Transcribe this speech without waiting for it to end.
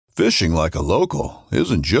Fishing like a local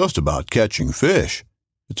isn't just about catching fish.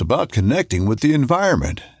 It's about connecting with the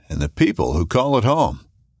environment and the people who call it home.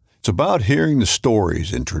 It's about hearing the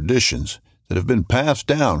stories and traditions that have been passed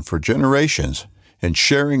down for generations and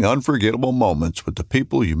sharing unforgettable moments with the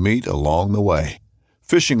people you meet along the way.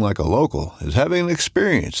 Fishing like a local is having an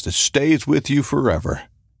experience that stays with you forever.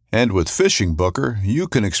 And with Fishing Booker, you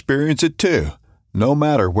can experience it too, no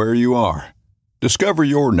matter where you are. Discover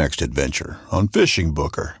your next adventure on Fishing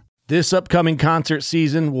Booker. This upcoming concert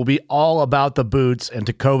season will be all about the boots, and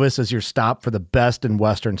Tecovas is your stop for the best in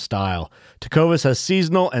Western style. Tecovas has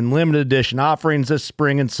seasonal and limited edition offerings this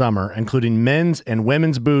spring and summer, including men's and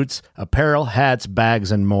women's boots, apparel, hats,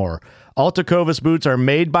 bags, and more. All Tecovas boots are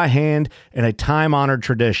made by hand in a time-honored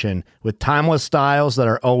tradition with timeless styles that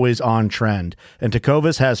are always on trend. And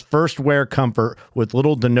Tecovas has first wear comfort with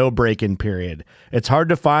little to no break-in period. It's hard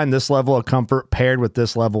to find this level of comfort paired with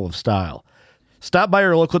this level of style. Stop by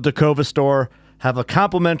your local Tecovas store, have a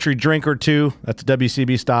complimentary drink or two, that's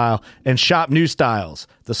WCB style, and shop new styles.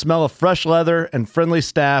 The smell of fresh leather and friendly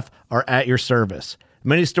staff are at your service.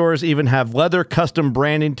 Many stores even have leather custom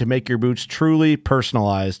branding to make your boots truly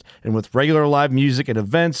personalized. And with regular live music and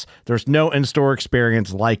events, there's no in-store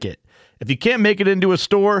experience like it. If you can't make it into a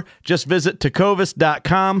store, just visit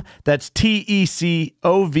tecovas.com. That's TECOVAS.com.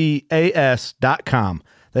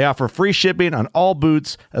 They offer free shipping on all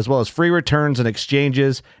boots, as well as free returns and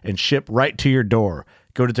exchanges, and ship right to your door.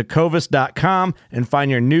 Go to tecovas.com and find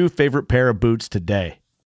your new favorite pair of boots today.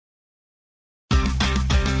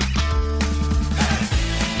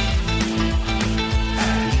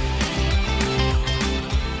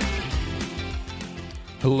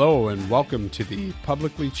 Hello and welcome to the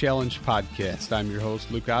Publicly Challenged Podcast. I'm your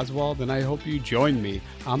host, Luke Oswald, and I hope you join me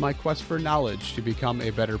on my quest for knowledge to become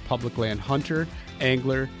a better public land hunter,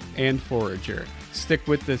 angler, and forager. Stick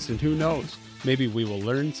with this and who knows, maybe we will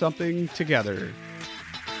learn something together.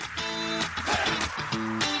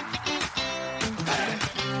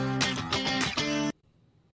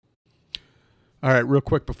 All right, real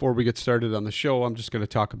quick before we get started on the show, I'm just going to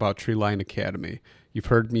talk about Treeline Academy. You've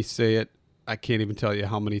heard me say it. I can't even tell you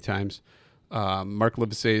how many times. Mark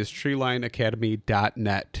Livesay is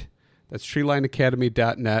treelineacademy.net. That's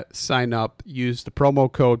treelineacademy.net. Sign up. Use the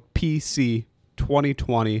promo code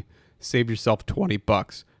PC2020. Save yourself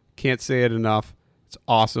 $20. Can't say it enough. It's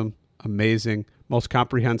awesome. Amazing. Most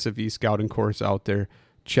comprehensive e-scouting course out there.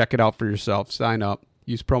 Check it out for yourself. Sign up.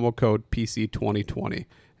 Use promo code PC2020.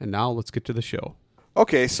 And now let's get to the show.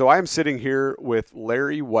 Okay, so I'm sitting here with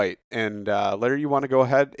Larry White. And Larry, you want to go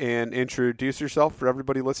ahead and introduce yourself for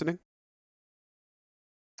everybody listening?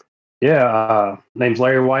 Yeah, name's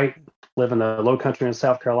Larry White. Live in the Low Country in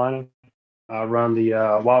South Carolina. I run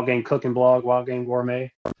the Wild Game Cooking blog, Wild Game Gourmet.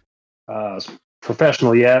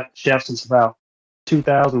 Professional yet, chef since about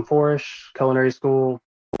 2004-ish. Culinary school,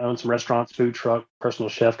 own some restaurants, food truck, personal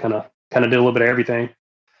chef. Kind of did a little bit of everything.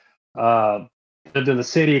 Lived in the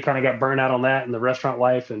city, kind of got burned out on that and the restaurant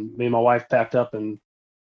life, and me and my wife packed up and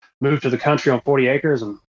moved to the country on 40 acres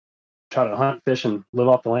and try to hunt, fish, and live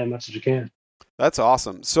off the land much as you can. That's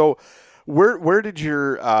awesome. So where did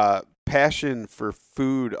your passion for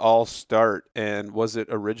food all start? And was it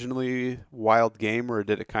originally wild game, or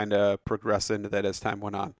did it kind of progress into that as time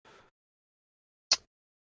went on?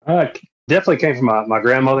 Definitely came from my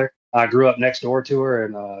grandmother. I grew up next door to her,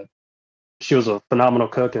 and she was a phenomenal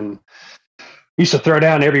cook and used to throw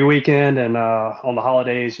down every weekend. And on the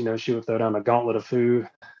holidays, she would throw down a gauntlet of food.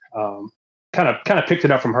 Kind of picked it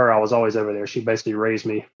up from her. I was always over there. She basically raised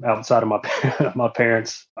me outside of my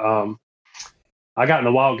parents. I got in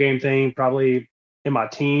the wild game thing probably in my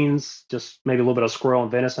teens, just maybe a little bit of squirrel and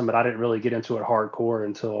venison, but I didn't really get into it hardcore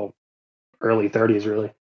until early 30s,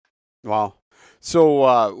 really. Wow.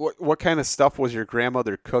 So what kind of stuff was your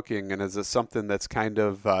grandmother cooking, and is it something that's kind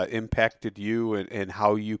of impacted you and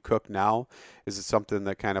how you cook now? Is it something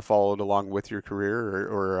that kind of followed along with your career,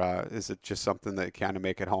 or is it just something that kind of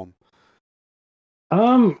make it home?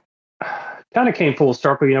 Kind of came full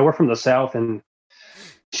circle. We're from the South, and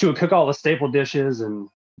she would cook all the staple dishes and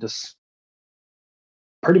just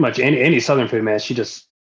pretty much any Southern food, man. She just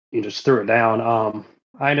threw it down.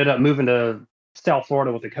 I ended up moving to South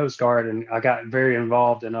Florida with the Coast Guard, and I got very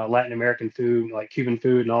involved in Latin American food, like Cuban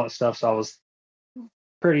food and all that stuff. So I was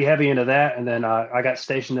pretty heavy into that. And then I got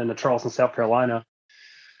stationed in Charleston, South Carolina,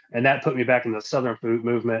 and that put me back in the Southern food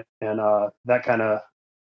movement. And that kind of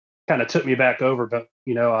took me back over. But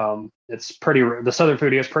it's the Southern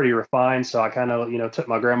food is pretty refined. So I kind of took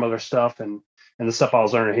my grandmother's stuff and the stuff I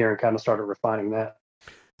was learning here and kind of started refining that.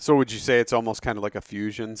 So would you say it's almost kind of like a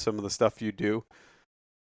fusion, some of the stuff you do?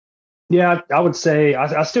 Yeah, I would say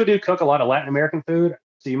I still do cook a lot of Latin American food.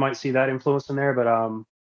 so you might see that influence in there. But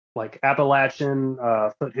like Appalachian,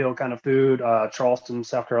 foothill kind of food, Charleston,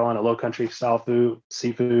 South Carolina, low country style food,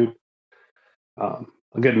 seafood, a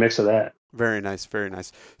good mix of that. Very nice, very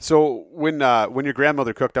nice. So when your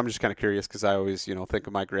grandmother cooked, I'm just kind of curious because I always think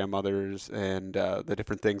of my grandmothers and the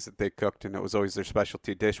different things that they cooked, and it was always their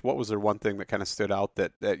specialty dish. What was their one thing that kind of stood out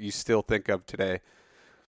that you still think of today?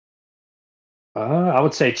 I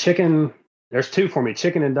would say chicken. There's two for me: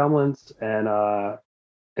 chicken and dumplings, and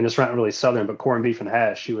it's not really southern, but corned beef and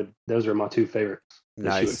hash. Those are my two favorites.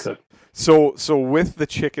 That she would Nice. cook. So with the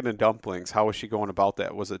chicken and dumplings, how was she going about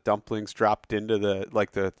that? Was it dumplings dropped into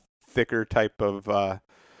the thicker type of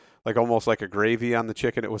like almost like a gravy on the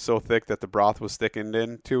chicken? It was so thick that the broth was thickened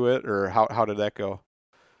into it, or how did that go?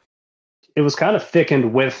 It was kind of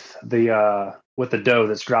thickened with the dough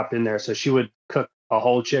that's dropped in there. So she would cook a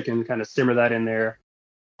whole chicken, kind of simmer that in there,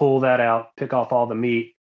 pull that out, pick off all the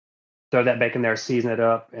meat, throw that back in there, season it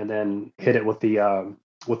up, and then hit it with the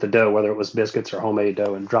dough, whether it was biscuits or homemade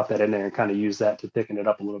dough, and drop that in there and kind of use that to thicken it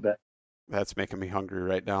up a little bit. That's making me hungry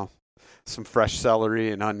right now. Some fresh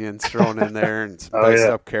celery and onions thrown in there and some diced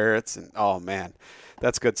up carrots. And oh, man,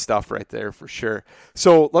 that's good stuff right there for sure.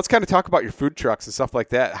 So let's kind of talk about your food trucks and stuff like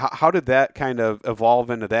that. How did that kind of evolve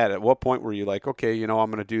into that? At what point were you like, okay, I'm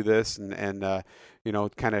going to do this and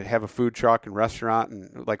kind of have a food truck and restaurant?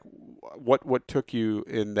 And like what took you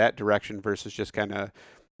in that direction versus just kind of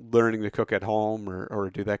learning to cook at home or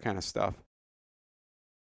do that kind of stuff?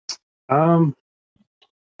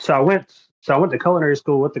 So I went to culinary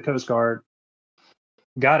school with the Coast Guard,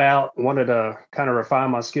 got out, wanted to kind of refine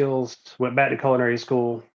my skills, went back to culinary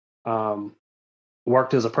school,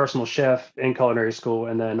 worked as a personal chef in culinary school.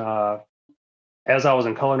 And then as I was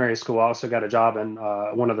in culinary school, I also got a job in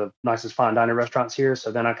one of the nicest fine dining restaurants here.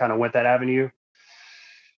 So then I kind of went that avenue,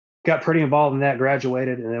 got pretty involved in that,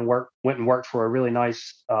 graduated, and then went and worked for a really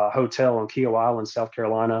nice hotel on Kiowa Island, South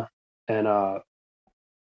Carolina. And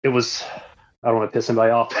it was, I don't want to piss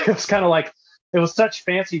anybody off. It was kind of like, it was such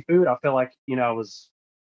fancy food. I feel like, I was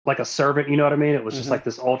like a servant, you know what I mean? It was just like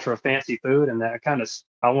this ultra fancy food. And that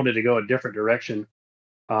I wanted to go a different direction.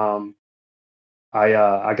 I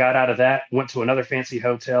got out of that, went to another fancy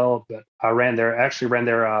hotel, but I ran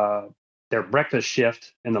their breakfast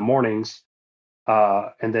shift in the mornings,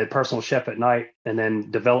 and then personal chef at night, and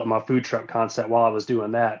then developed my food truck concept while I was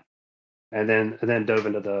doing that. And then dove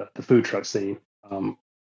into the food truck scene.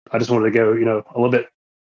 I just wanted to go, a little bit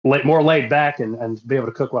more laid back and be able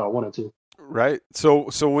to cook what I wanted to. Right. So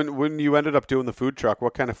when you ended up doing the food truck,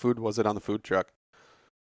 what kind of food was it on the food truck?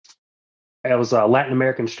 It was Latin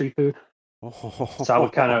American street food. Oh. So I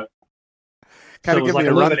would kind of give me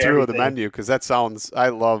a run through of the menu, because that sounds, I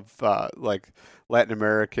love like Latin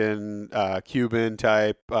American, Cuban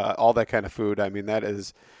type, all that kind of food. I mean, that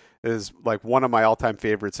is like one of my all-time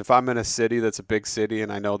favorites. If I'm in a city that's a big city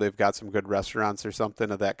and I know they've got some good restaurants or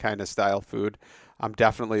something of that kind of style food,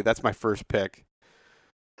 that's my first pick.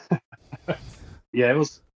 Yeah, it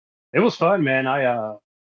was fun, man.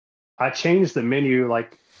 I changed the menu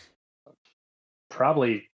like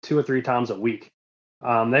probably 2 or 3 times a week.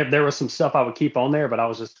 There was some stuff I would keep on there, but I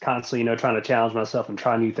was just constantly, trying to challenge myself and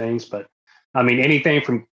try new things. But I mean, anything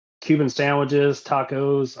from Cuban sandwiches,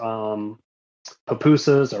 tacos,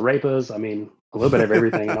 pupusas, arepas. I mean, a little bit of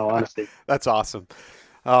everything, in all honesty. That's awesome.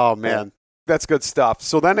 Oh, man. That's good stuff.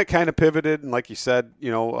 So then it kind of pivoted, and like you said,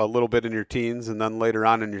 a little bit in your teens, and then later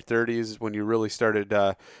on in your 30s when you really started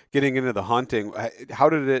getting into the hunting. How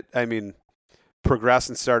did it, progress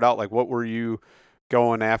and start out? Like, what were you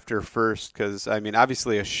going after first? Because,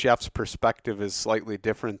 obviously a chef's perspective is slightly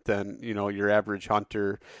different than, your average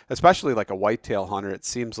hunter, especially like a whitetail hunter. It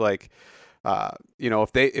seems like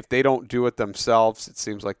if they don't do it themselves, it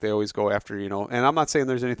seems like they always go after, and I'm not saying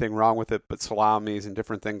there's anything wrong with it, but salamis and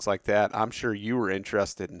different things like that. I'm sure you were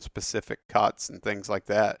interested in specific cuts and things like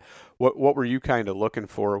that. What were you kind of looking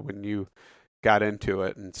for when you got into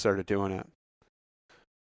it and started doing it?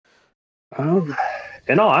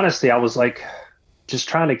 In all honesty, I was like just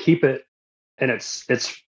trying to keep it in its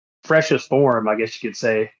freshest form, I guess you could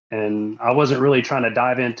say. And I wasn't really trying to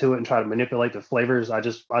dive into it and try to manipulate the flavors. I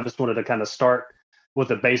just wanted to kind of start with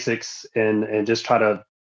the basics and just try to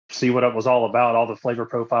see what it was all about, all the flavor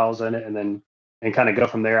profiles in it, and kind of go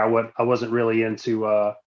from there. I wasn't really into,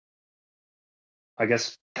 I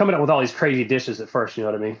guess, coming up with all these crazy dishes at first. You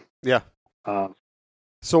know what I mean? Yeah.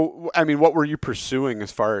 So, what were you pursuing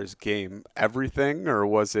as far as game? Everything, or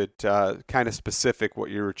was it kind of specific what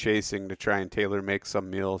you were chasing to try and tailor make some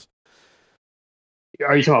meals?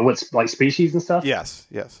 Are you talking about what's like species and stuff? Yes.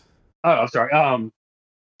 Oh, I'm sorry.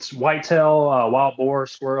 It's whitetail, wild boar,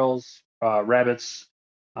 squirrels, rabbits,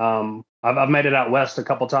 I've made it out west a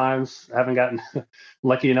couple times. I haven't gotten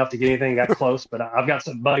lucky enough to get anything. Got close, but I've got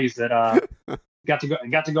some buddies that got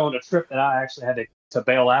to go on a trip that I actually had to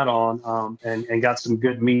bail out on, and got some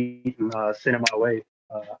good meat and sent it my way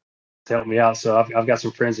to help me out. So I've got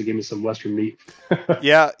some friends that give me some Western meat.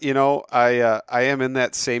 Yeah, I am in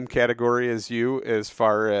that same category as you as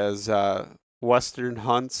far as Western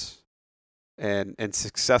hunts and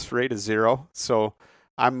success rate is 0. So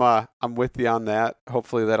I'm with you on that.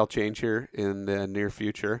 Hopefully that'll change here in the near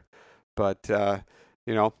future. But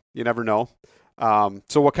you never know.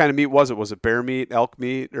 So what kind of meat was it? Was it bear meat, elk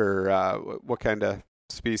meat, or what kind of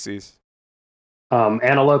species?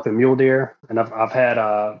 Antelope and mule deer, and I've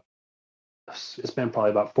had it's been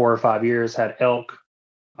probably about 4 or 5 years. Had elk.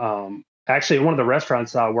 Actually, one of the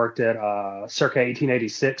restaurants I worked at, circa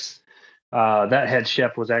 1886. That head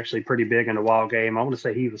chef was actually pretty big in the wild game. I want to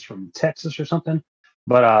say he was from Texas or something.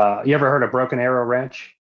 But you ever heard of Broken Arrow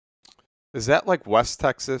Ranch? Is that like West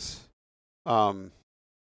Texas? I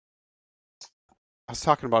was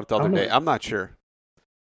talking about it the other day. I'm not sure.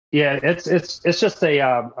 Yeah, it's just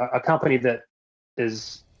a company that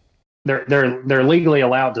is they're legally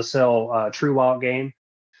allowed to sell true wild game.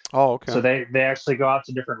 Oh, okay. So they actually go out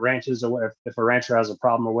to different ranches, or if a rancher has a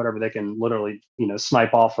problem or whatever, they can literally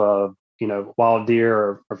snipe off a wild deer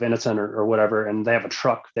or venison or whatever, and they have a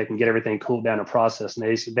truck. They can get everything cooled down and processed,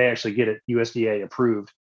 and they actually get it USDA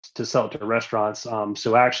approved to sell it to restaurants.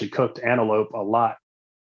 So I actually cooked antelope a lot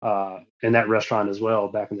in that restaurant as well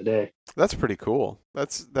back in the day. That's pretty cool.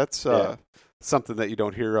 That's something that you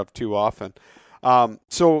don't hear of too often.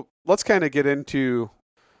 So let's kind of get into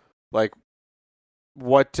like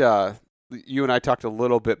what you and I talked a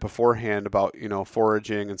little bit beforehand about,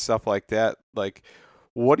 foraging and stuff like that. Like,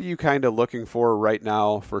 what are you kind of looking for right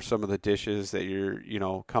now for some of the dishes that you're,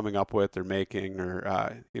 coming up with or making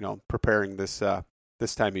or, preparing this time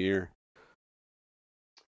of year?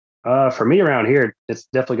 For me around here, it's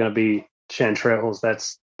definitely going to be chanterelles.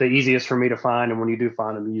 That's the easiest for me to find. And when you do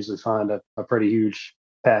find them, you usually find a pretty huge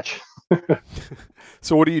patch.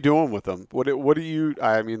 So what are you doing with them? What do you,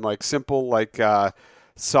 I mean, like simple, like,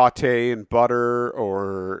 saute and butter,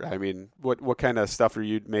 or, I mean, what kind of stuff are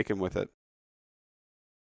you making with it?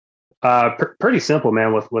 Pretty simple,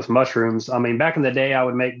 man, with mushrooms. I mean, back in the day, I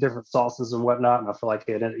would make different sauces and whatnot, and I feel like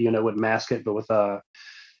it, would mask it. But with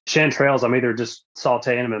chanterelles, I'm either just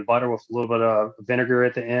sauteing them in butter with a little bit of vinegar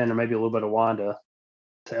at the end, or maybe a little bit of wine to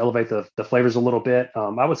elevate the flavors a little bit.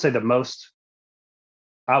 I would say the most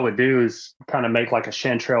I would do is kind of make like a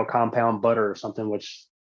chanterelle compound butter or something, which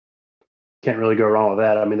can't really go wrong with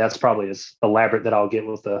that. I mean, that's probably as elaborate that I'll get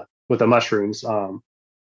with the mushrooms.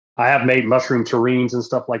 I have made mushroom terrines and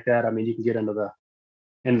stuff like that. I mean, you can get into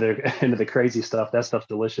the crazy stuff. That stuff's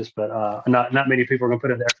delicious, but not many people are gonna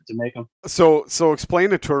put in the effort to make them. So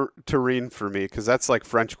explain a terrine for me, because that's like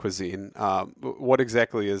French cuisine. What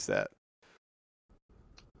exactly is that?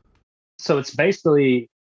 So it's basically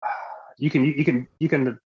you can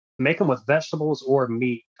make them with vegetables or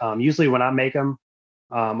meat. Usually when I make them,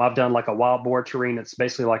 I've done like a wild boar terrine. It's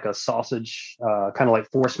basically like a sausage, kind of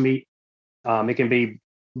like force meat. It can be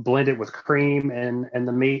blended with cream and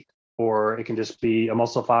the meat, or it can just be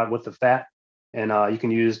emulsified with the fat. And you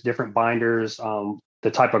can use different binders.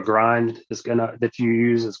 The type of grind that you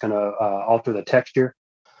use is gonna alter the texture.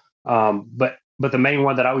 But the main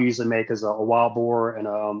one that I would usually make is a wild boar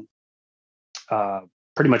and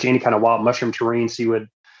pretty much any kind of wild mushroom terrine. So you would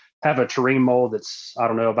have a terrine mold that's, I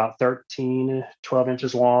don't know, about 12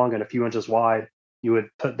 inches long and a few inches wide. You would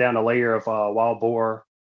put down a layer of wild boar,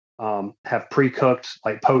 have pre-cooked,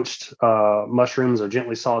 like poached mushrooms or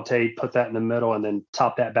gently sauteed, put that in the middle, and then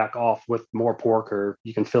top that back off with more pork, or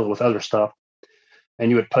you can fill it with other stuff.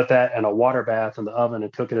 And you would put that in a water bath in the oven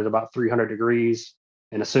and cook it at about 300 degrees.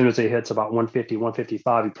 And as soon as it hits about 150,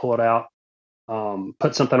 155, you pull it out,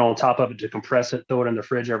 put something on top of it to compress it, throw it in the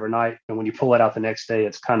fridge overnight. And when you pull it out the next day,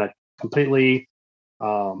 it's kind of completely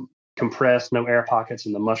compressed, no air pockets,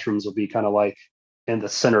 and the mushrooms will be kind of like in the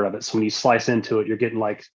center of it. So when you slice into it, you're getting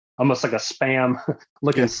like almost like a Spam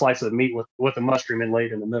looking slice of meat with a mushroom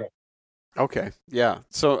inlaid in the middle. Okay. Yeah.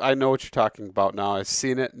 So I know what you're talking about now. I've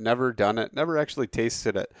seen it, never done it, never actually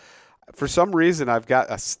tasted it. For some reason, I've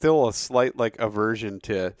got still a slight like aversion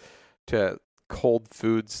to cold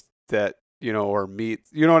foods that, or meat,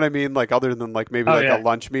 you know what I mean? Like other than like maybe a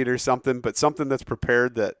lunch meat or something, but something that's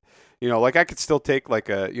prepared that, like I could still take like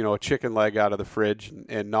a chicken leg out of the fridge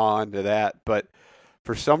and gnaw into that. But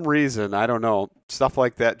for some reason, I don't know, stuff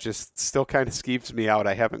like that just still kind of skeeves me out.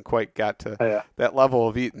 I haven't quite got to that level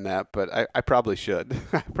of eating that, but I probably should.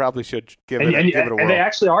 I probably should give it a whirl. And they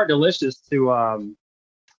actually are delicious to,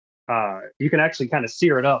 you can actually kind of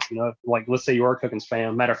sear it up, like let's say you are cooking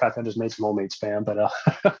spam. Matter of fact, I just made some homemade spam, but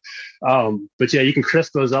yeah, you can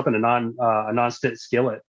crisp those up in a non-stick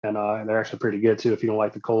skillet, and they're actually pretty good too if you don't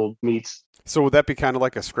like the cold meats. So would that be kind of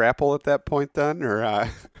like a scrapple at that point then, or?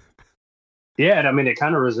 Yeah, and I mean it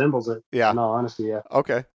kind of resembles it. Yeah. In all honesty, yeah.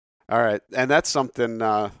 Okay. All right, and that's something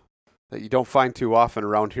that you don't find too often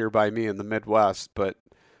around here by me in the Midwest, but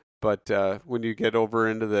when you get over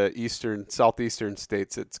into the southeastern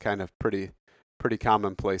states, it's kind of pretty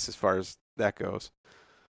commonplace as far as that goes.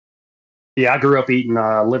 Yeah, I grew up eating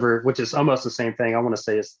liver, which is almost the same thing. I want to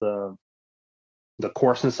say it's the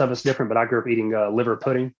coarseness of it's different, but I grew up eating liver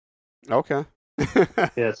pudding. Okay.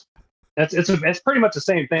 It's pretty much the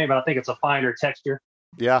same thing, but I think it's a finer texture.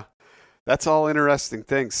 Yeah, that's all interesting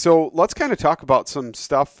things. So let's kind of talk about some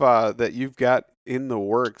stuff that you've got in the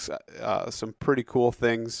works. Some pretty cool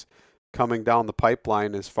things coming down the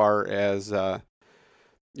pipeline as far as some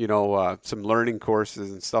learning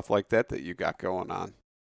courses and stuff like that you got going on.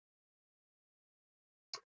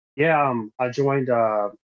 Yeah, I joined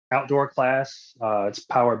outdoor class. It's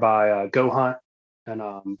powered by Go Hunt, and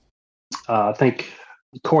I think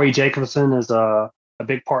Corey Jacobson is a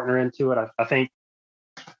big partner into it. I think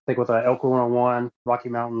with Elk 101, Rocky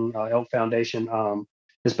Mountain Elk Foundation,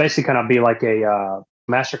 it's basically kind of be like a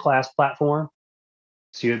masterclass platform.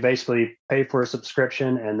 So you would basically pay for a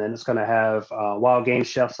subscription, and then it's going to have wild game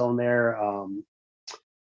chefs on there,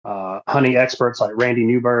 hunting experts like Randy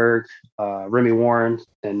Newberg, Remy Warren,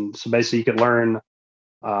 and so basically you could learn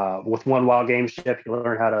with one wild game chef, you can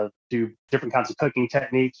learn how to do different kinds of cooking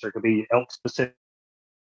techniques, or it could be elk specific.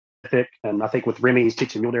 And I think with Remy, he's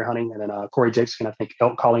teaching mule deer hunting, and then Corey Jacobson, I think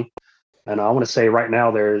elk calling. And I want to say right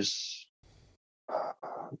now there's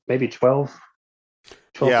maybe 12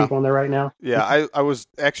 people on there right now. Yeah,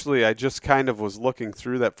 I just kind of was looking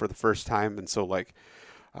through that for the first time, and so like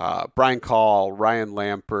Brian Call, Ryan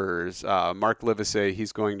Lampers, Mark Livesey,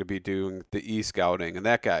 he's going to be doing the e-scouting, and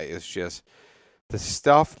that guy is just, the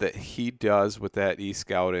stuff that he does with that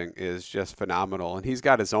e-scouting is just phenomenal. And he's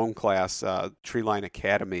got his own class, Treeline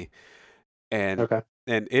Academy, and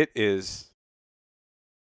it is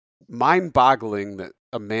mind-boggling that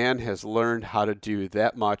a man has learned how to do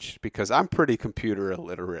that much, because I'm pretty computer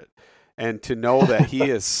illiterate, and to know that he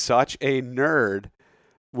is such a nerd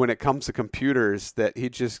when it comes to computers that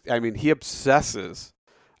he obsesses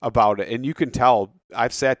about it. And you can tell,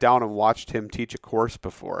 I've sat down and watched him teach a course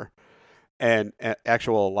before, and an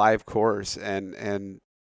actual live course, and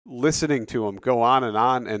listening to him go on,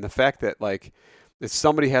 and the fact that like if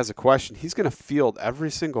somebody has a question, he's going to field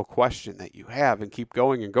every single question that you have and keep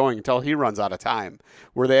going and going until he runs out of time,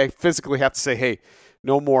 where they physically have to say, hey,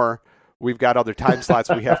 no more, we've got other time slots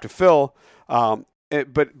we have to fill.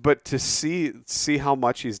 But to see how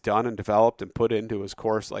much he's done and developed and put into his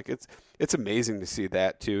course, like it's amazing to see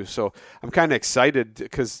that too. So I'm kind of excited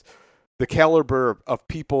because the caliber of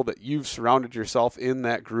people that you've surrounded yourself in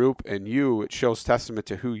that group, and it shows testament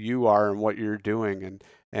to who you are and what you're doing,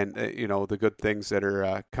 and the good things that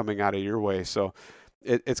are coming out of your way. So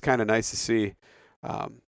it's kind of nice to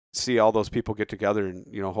see all those people get together and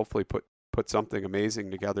hopefully put something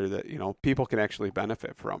amazing together that people can actually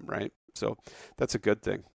benefit from, right? So that's a good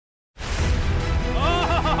thing.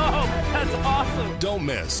 Oh, that's awesome. Don't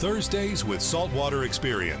miss Thursdays with Saltwater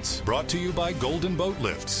Experience, brought to you by Golden Boat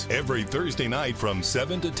Lifts, every Thursday night from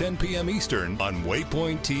 7 to 10 p.m. Eastern on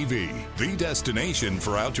Waypoint TV, the destination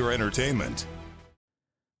for outdoor entertainment.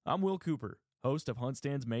 I'm Will Cooper, host of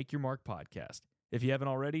HuntStand's Make Your Mark podcast. If you haven't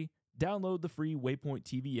already, download the free Waypoint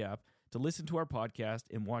TV app to listen to our podcast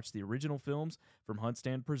and watch the original films from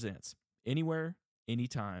HuntStand Presents, anywhere,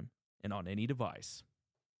 anytime, and on any device.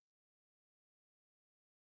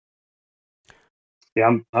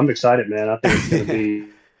 Yeah, I'm excited, man. I think it's going to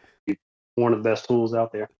be one of the best tools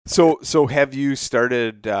out there. So have you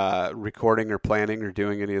started recording or planning or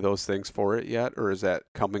doing any of those things for it yet, or is that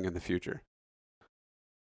coming in the future?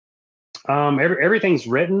 Everything's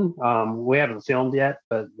written. We haven't filmed yet,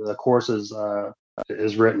 but the course is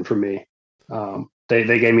written for me.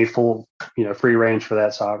 They gave me full, free range for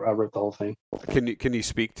that, so I wrote the whole thing. Can you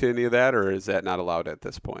speak to any of that, or is that not allowed at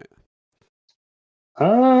this point?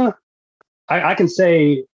 I can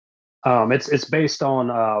say it's based on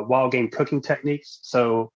wild game cooking techniques.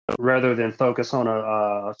 So rather than focus on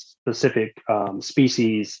a specific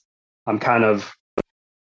species, I'm kind of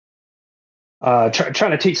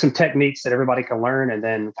trying to teach some techniques that everybody can learn, and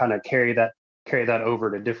then kind of carry that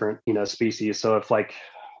over to different species. So if like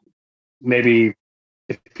maybe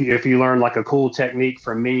if you learn like a cool technique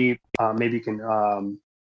from me, maybe you can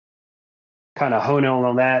kind of hone in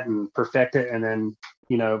on that and perfect it, and then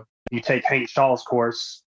you take Hank Shaw's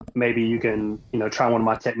course maybe you can, try one of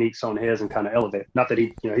my techniques on his and kind of elevate. Not that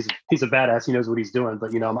he's a badass. He knows what he's doing,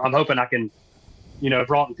 but, I'm hoping I can,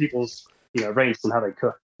 broaden people's, range on how they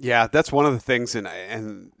cook. Yeah, that's one of the things,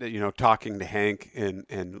 and talking to Hank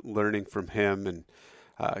and learning from him and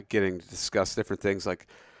getting to discuss different things. Like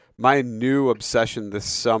my new obsession this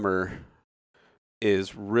summer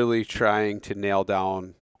is really trying to nail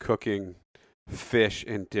down cooking fish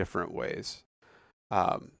in different ways.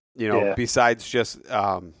 Besides just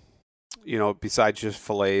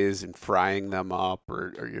fillets and frying them up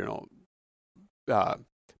or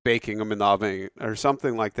baking them in the oven or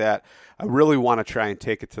something like that. I really want to try and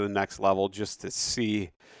take it to the next level just to see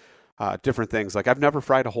different things. Like I've never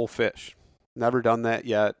fried a whole fish, never done that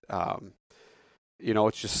yet.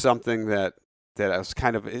 It's just something that I was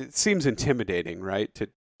it seems intimidating, right? To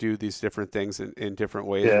do these different things in different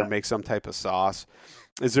ways or make some type of sauce.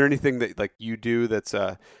 Is there anything that like you do that's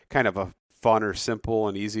a kind of a fun or simple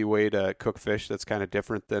and easy way to cook fish that's kind of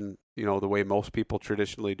different than, the way most people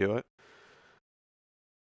traditionally do it?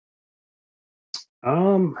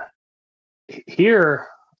 Here,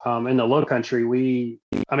 in the Low Country,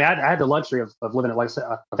 I had the luxury of living at, like I said,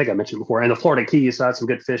 I think I mentioned before, in the Florida Keys, so I had some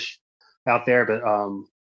good fish out there. But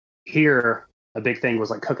here, a big thing was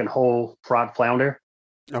like cooking whole fried flounder.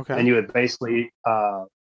 Okay. And you would basically,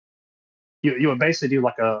 you would basically do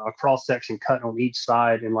like a cross section cut on each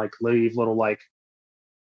side and like leave little like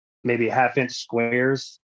maybe half-inch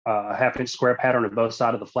squares, a half-inch square pattern on both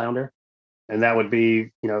sides of the flounder, and that would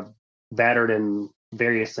be battered in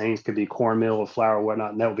various things, could be cornmeal or flour or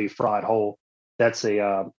whatnot, and that would be fried whole. That's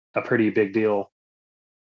a pretty big deal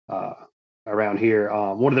around here.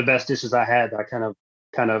 One of the best dishes I had, I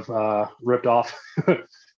kind of ripped off.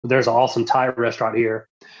 There's an awesome Thai restaurant here,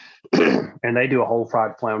 and they do a whole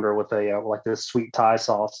fried flounder with like this sweet Thai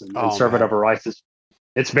sauce and serve it over rice.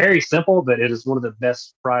 It's very simple, but it is one of the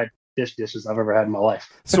best fried fish dishes I've ever had in my life.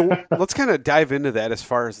 So let's kind of dive into that as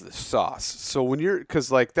far as the sauce. So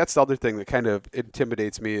because like that's the other thing that kind of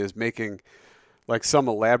intimidates me is making like some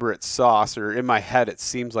elaborate sauce, or in my head it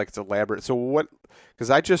seems like it's elaborate. So because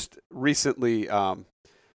I just recently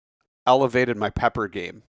elevated my pepper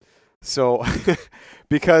game. So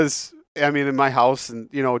because in my house and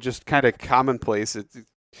just kind of commonplace,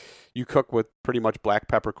 you cook with pretty much black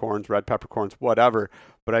peppercorns, red peppercorns, whatever.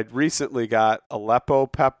 But I recently got Aleppo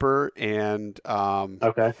pepper and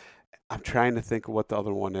okay. I'm trying to think of what the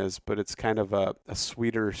other one is, but it's kind of a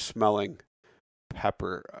sweeter smelling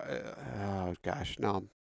pepper. Oh gosh, no,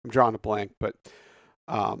 I'm drawing a blank. But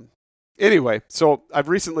anyway, so I've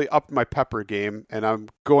recently upped my pepper game, and I'm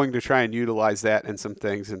going to try and utilize that in some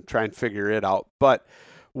things and try and figure it out. But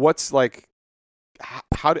what's like,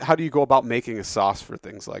 how do you go about making a sauce for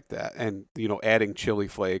things like that, and adding chili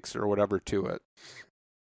flakes or whatever to it?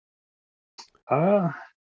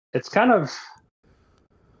 It's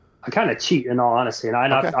I kind of cheat, in all honesty, and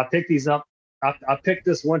I picked these up. I picked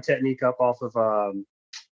this one technique up off of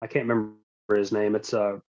I can't remember his name. It's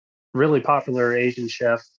a really popular Asian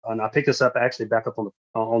chef, and I picked this up actually back up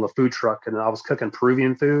on the food truck, and I was cooking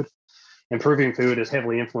Peruvian food, and Peruvian food is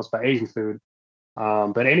heavily influenced by Asian food.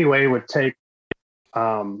 But anyway, it would take.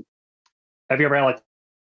 Have you ever had like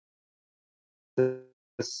the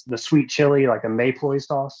sweet chili, like a maypoi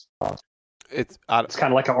sauce? It's kind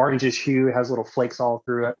of like an orangish hue. It has little flakes all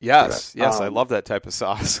through it. Yes, I love that type of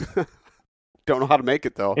sauce. Don't know how to make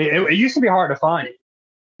it though. It used to be hard to find.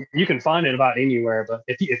 You can find it about anywhere, but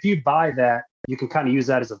if you buy that, you can kind of use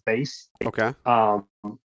that as a base. Okay.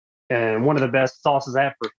 And one of the best sauces I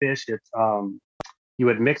have for fish, it's you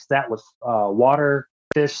would mix that with water,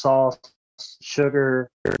 fish sauce, sugar,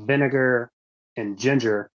 vinegar, and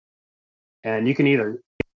ginger, and you can either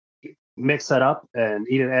mix that up and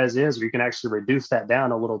eat it as is, or you can actually reduce that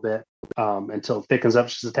down a little bit until it thickens up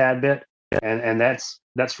just a tad bit, and that's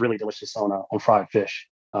really delicious on fried fish,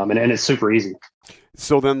 and it's super easy.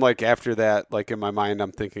 So then, like after that, like in my mind,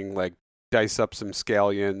 I'm thinking like dice up some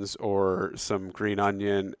scallions or some green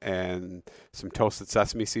onion and some toasted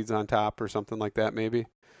sesame seeds on top or something like that, maybe.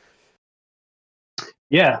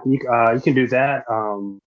 Yeah, you can do that.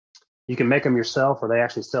 You can make them yourself, or they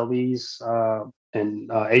actually sell these in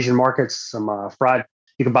Asian markets. Some fried.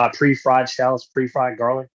 You can buy pre-fried shallots, pre-fried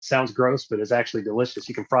garlic. Sounds gross, but it's actually delicious.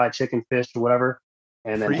 You can fry chicken, fish, or whatever,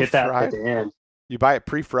 and then hit that at the end. You buy it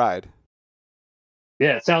pre-fried.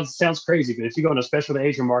 Yeah, it sounds crazy, but if you go in a special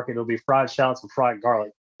Asian market, it'll be fried shallots and fried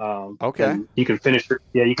garlic. Okay. You can finish your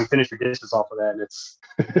dishes off of that, and it's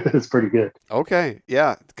it's pretty good. Okay,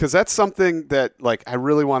 yeah, because that's something that like I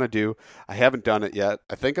really want to do. I haven't done it yet.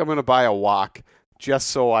 I think I'm going to buy a wok just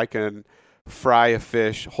so I can fry a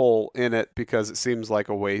fish whole in it because it seems like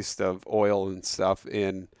a waste of oil and stuff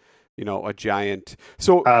in, a giant.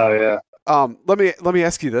 So, Oh yeah. let me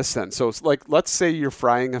ask you this then. So it's like, let's say you're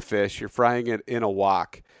frying a fish, you're frying it in a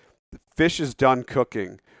wok. The fish is done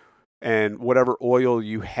cooking, and whatever oil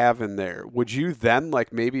you have in there, would you then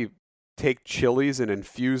like maybe take chilies and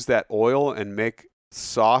infuse that oil and make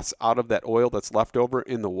sauce out of that oil that's left over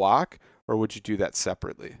in the wok, or would you do that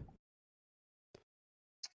separately?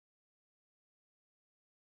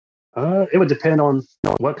 It would depend on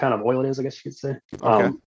what kind of oil it is, I guess you could say.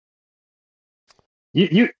 Okay.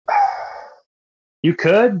 You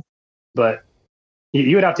could, but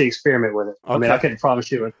you would have to experiment with it. I mean, Okay. I couldn't promise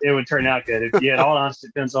you it would turn out good. In all honesty,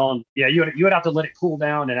 it depends on. Yeah, you would have to let it cool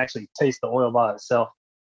down and actually taste the oil by itself.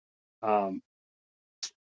 All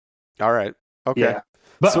right. Okay. Yeah.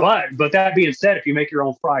 But that being said, if you make your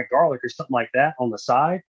own fried garlic or something like that on the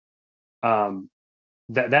side,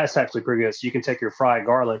 that's actually pretty good. So you can take your fried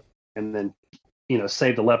garlic and then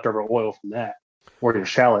save the leftover oil from that, or your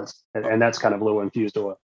shallots, and that's kind of a little infused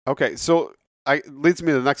oil. Okay. So leads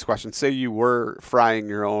me to the next question. Say you were frying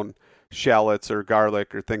your own shallots or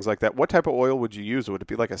garlic or things like that. What type of oil would you use? Would it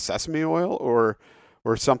be like a sesame oil or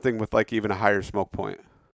something with like even a higher smoke point?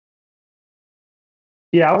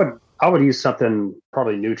 Yeah, I would use something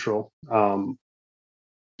probably neutral.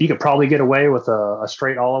 You could probably get away with a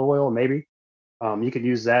straight olive oil, maybe. You could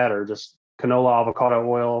use that, or just canola avocado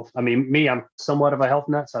oil. I mean, I'm somewhat of a health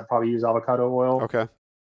nut, so I'd probably use avocado oil. Okay.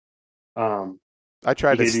 I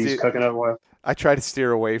try to use coconut oil. I try to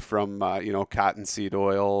steer away from cottonseed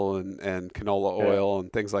oil and canola oil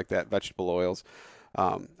and things like that, vegetable oils.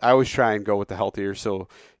 I always try and go with the healthier. So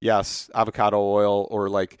yes, avocado oil, or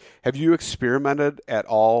like, have you experimented at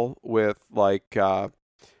all with like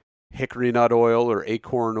hickory nut oil or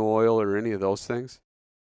acorn oil or any of those things?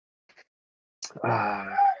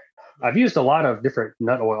 I've used a lot of different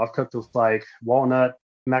nut oil. I've cooked with like walnut,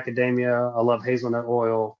 macadamia. I love hazelnut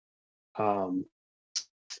oil. There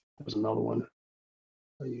was another one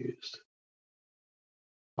I used.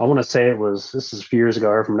 I want to say this is a few years ago.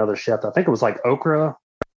 I heard from another chef. I think it was like okra.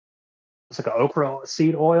 It's like an okra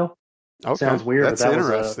seed oil. Okay. Sounds weird. That's but that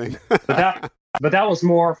interesting. but that was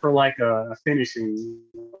more for like a finishing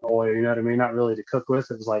oil. You know what I mean? Not really to cook with.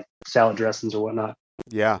 It was like salad dressings or whatnot.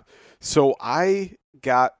 Yeah. So I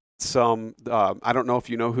got some, I don't know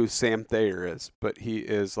if you know who Sam Thayer is, but he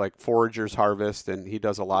is like Forager's Harvest, and he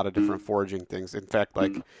does a lot of different foraging things. In fact,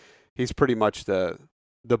 like he's pretty much the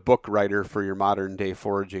book writer for your modern day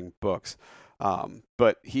foraging books.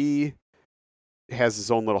 But he has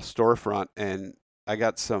his own little storefront, and I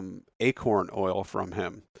got some acorn oil from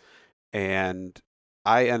him, and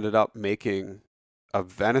I ended up making a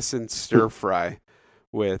venison stir fry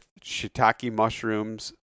with shiitake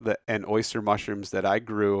mushrooms and oyster mushrooms that I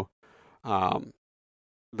grew. Then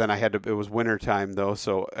it was winter time though,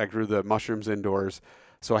 so I grew the mushrooms indoors.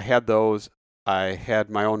 So I had those. I had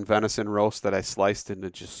my own venison roast that I sliced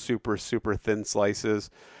into just super, super thin slices,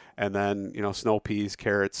 and then, snow peas,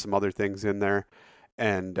 carrots, some other things in there,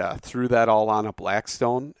 and threw that all on a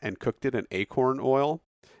Blackstone and cooked it in acorn oil,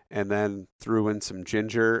 and then threw in some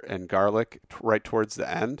ginger and garlic right towards the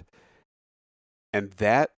end. And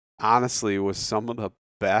that honestly was some of the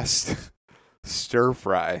best stir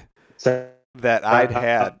fry that I'd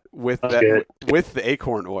had with the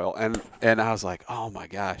acorn oil, and I was like, oh my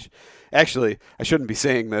gosh. Actually, I shouldn't be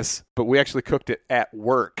saying this, but we actually cooked it at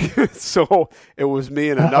work. So it was me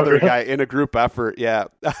and another guy in a group effort,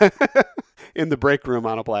 in the break room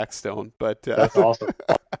on a Blackstone. But that's awesome.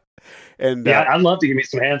 And I'd love to give me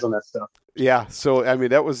some hands on that stuff. Yeah, so I mean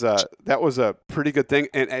that was a pretty good thing,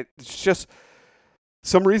 and it's just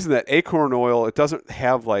some reason that acorn oil, it doesn't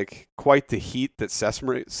have like quite the heat that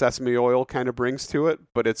sesame oil kind of brings to it,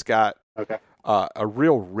 but it's got a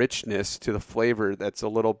real richness to the flavor that's a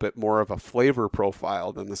little bit more of a flavor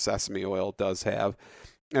profile than the sesame oil does have,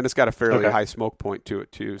 and it's got a fairly high smoke point to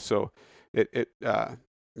it too. So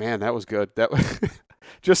man, that was good. That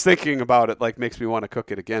just thinking about it like makes me want to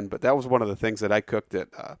cook it again. But that was one of the things that I cooked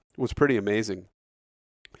that was pretty amazing.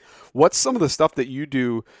 What's some of the stuff that you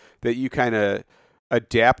do that you kind of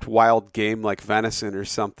adapt wild game like venison or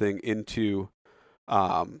something into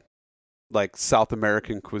like South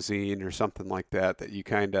American cuisine or something like that you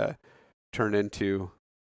kind of turn into,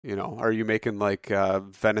 are you making like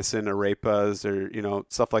venison arepas or,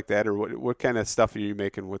 stuff like that? Or what kind of stuff are you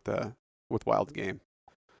making with wild game?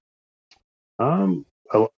 A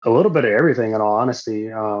little bit of everything, in all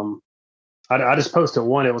honesty. I just posted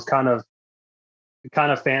one. It was kind of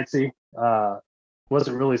fancy.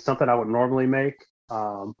 Wasn't really something I would normally make.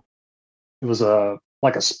 It was a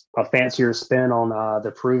like a fancier spin on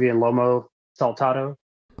the Peruvian lomo saltado,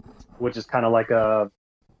 which is kind of like a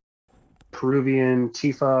Peruvian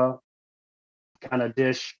chifa kind of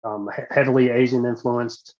dish, heavily Asian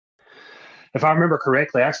influenced. If I remember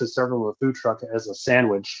correctly, I actually served them with a food truck as a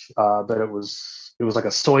sandwich, but it was like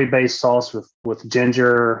a soy based sauce with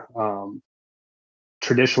ginger,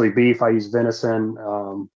 traditionally beef. I use venison,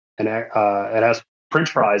 and it has French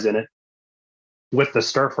fries in it with the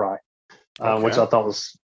stir fry, which I thought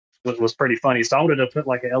was pretty funny. So I wanted to put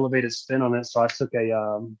like an elevated spin on it. So I took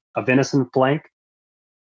a venison flank,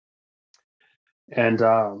 and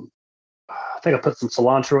I think I put some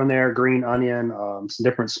cilantro in there, green onion, some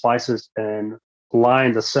different spices, and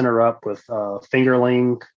lined the center up with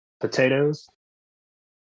fingerling potatoes.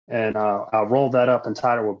 And I rolled that up and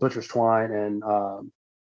tied it with butcher's twine, and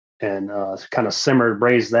kind of simmered,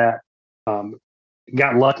 braised that.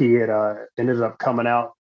 Got lucky; it ended up coming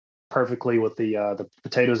out perfectly with the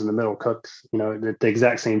potatoes in the middle cooked. At the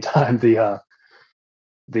exact same time the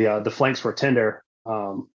flanks were tender.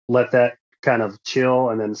 Let that kind of chill,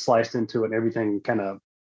 and then sliced into it, and everything kind of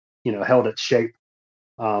held its shape.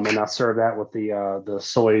 And I served that with the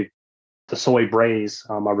soy braise.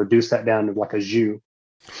 I reduced that down to like a jus.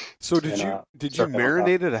 So did you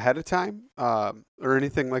marinate it ahead of time, or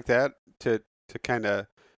anything like that to kind of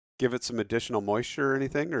give it some additional moisture or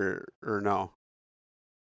anything, or no?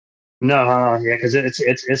 No, yeah, because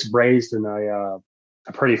it's braised in a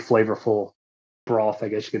pretty flavorful broth, I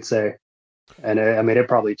guess you could say. And it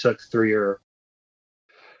probably took 3 or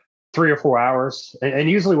 4 hours. And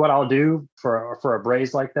usually, what I'll do for a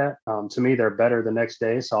braise like that, to me, they're better the next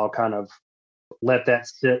day. So I'll kind of let that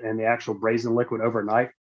sit in the actual braising liquid overnight,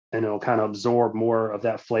 and it'll kind of absorb more of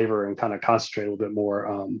that flavor and kind of concentrate a little bit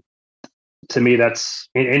more. To me, that's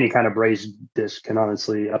any kind of braised dish can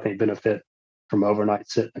honestly, I think, benefit from overnight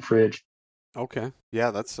sit in the fridge. Okay.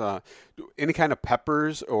 Yeah, that's any kind of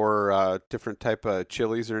peppers or different type of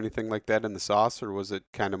chilies or anything like that in the sauce, or was it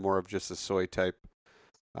kind of more of just a soy type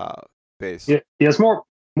base? Yeah, it's more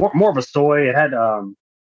of a soy. It had I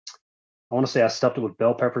want to say I stuffed it with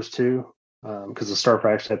bell peppers too, because the stir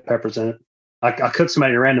fry actually had peppers in it. I cooked so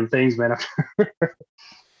many random things, man.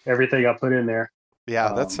 Everything I put in there.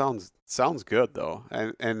 Yeah, that sounds good though.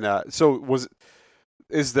 And so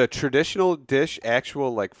is the traditional dish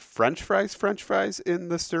actual like French fries in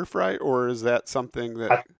the stir fry, or is that something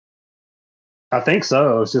that I think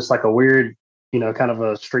so. It's just like a weird, kind of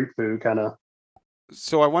a street food kind of.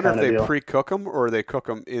 So I wonder if they deal. pre-cook them or they cook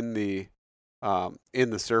them in the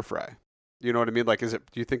stir fry. You know what I mean? Like, do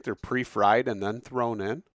you think they're pre-fried and then thrown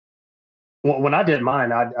in? Well, when I did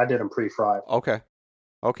mine, I did them pre-fried. Okay,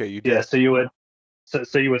 you did. Yeah, so you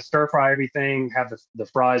would stir fry everything, have the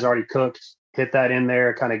fries already cooked, hit that in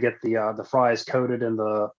there, kind of get the fries coated in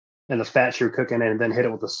the fat you're cooking in, and then hit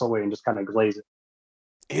it with the soy and just kind of glaze it.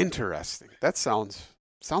 Interesting. That sounds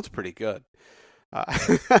pretty good.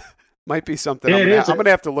 Might be something. Yeah, I'm gonna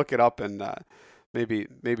have to look it up and maybe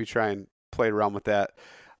try and play around with that.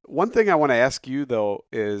 One thing I want to ask you though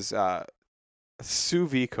is sous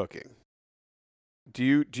vide cooking. Do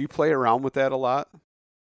you play around with that a lot?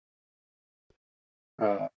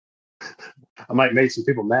 I might make some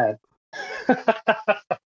people mad.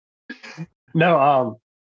 No,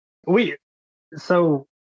 which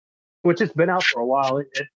it's been out for a while.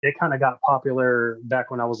 It kind of got popular back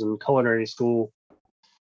when I was in culinary school.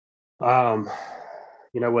 With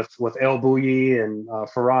El Bulli and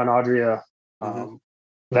Ferran Adria.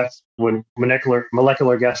 That's when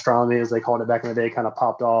molecular gastronomy, as they called it back in the day, kind of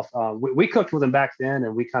popped off. We cooked with them back then,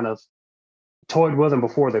 and we kind of toyed with them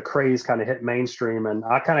before the craze kind of hit mainstream. And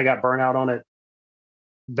I kind of got burnt out on it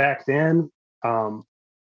back then,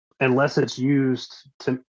 unless it's used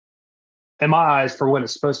in my eyes, for what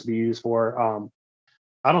it's supposed to be used for.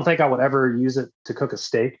 I don't think I would ever use it to cook a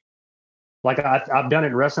steak. Like I've done it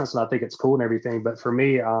in restaurants, and I think it's cool and everything. But for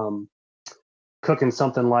me, cooking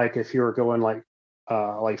something like, if you were going like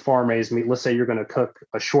farm-raised meat, let's say you're going to cook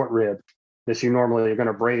a short rib that you normally are going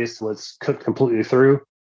to braise till it's cooked completely through.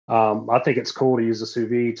 I think it's cool to use a sous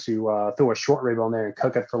vide to throw a short rib on there and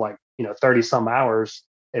cook it for 30 some hours.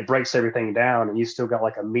 It breaks everything down, and you still got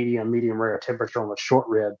like a medium rare temperature on the short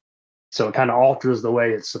rib. So it kind of alters the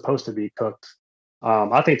way it's supposed to be cooked.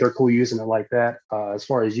 I think they're cool using it like that. As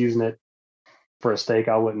far as using it for a steak,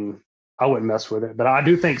 I wouldn't mess with it. But I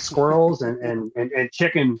do think squirrels and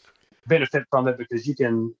chicken benefit from it, because you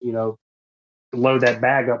can, load that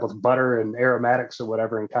bag up with butter and aromatics or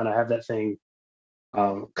whatever, and kind of have that thing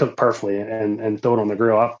cooked perfectly and throw it on the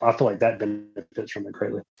grill. I feel like that benefits from it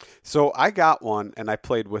greatly. So I got one and I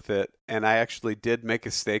played with it, and I actually did make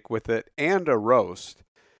a steak with it and a roast.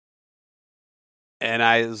 And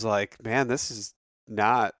I was like, man, this is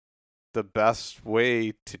not the best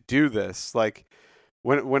way to do this. Like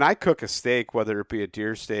when I cook a steak, whether it be a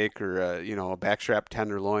deer steak or a backstrap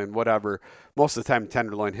tenderloin, whatever, most of the time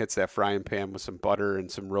tenderloin hits that frying pan with some butter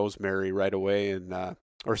and some rosemary right away, and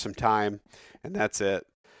or some thyme, and that's it.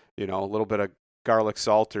 A little bit of garlic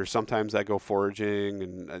salt, or sometimes I go foraging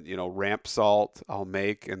and ramp salt I'll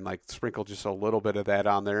make and like sprinkle just a little bit of that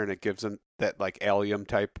on there, and it gives them that like allium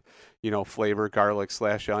type flavor,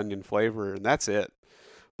 garlic/onion flavor, and that's it.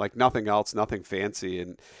 Like nothing else, nothing fancy.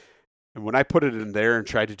 And when I put it in there and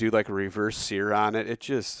tried to do like a reverse sear on it,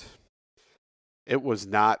 it was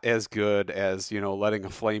not as good as letting a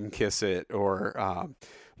flame kiss it, or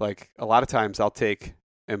like a lot of times I'll take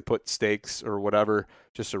and put steaks or whatever,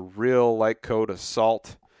 just a real light coat of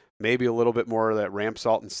salt, maybe a little bit more of that ramp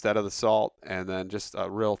salt instead of the salt, and then just a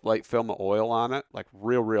real light film of oil on it, like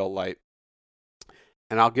real light.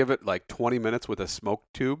 And I'll give it like 20 minutes with a smoke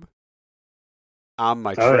tube on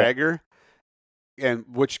my Traeger, and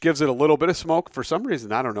which gives it a little bit of smoke. For some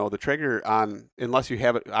reason, I don't know, the Traeger unless you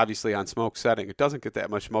have it obviously on smoke setting, it doesn't get that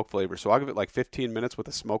much smoke flavor. So I'll give it like 15 minutes with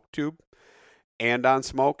a smoke tube and on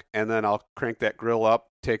smoke, and then I'll crank that grill up,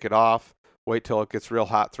 take it off, wait till it gets real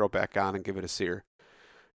hot, throw it back on, and give it a sear.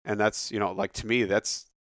 And that's, like to me, that's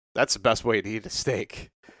the best way to eat a steak,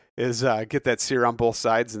 is get that sear on both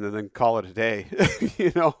sides and then call it a day.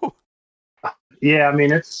 Yeah, I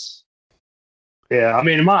mean,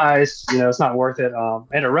 in my eyes, it's not worth it.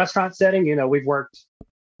 In a restaurant setting,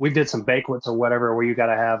 we did some banquets or whatever where you got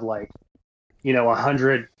to have like,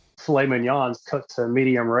 100 filet mignons cooked to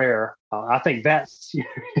medium rare. I think that's,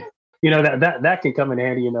 that can come in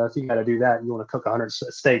handy. If you got to do that, you want to cook 100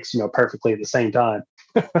 steaks, perfectly at the same time.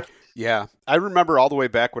 Yeah. I remember all the way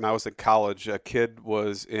back when I was in college, a kid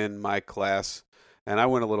was in my class, and I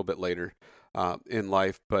went a little bit later in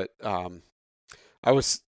life, but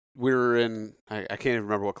we were in, I can't even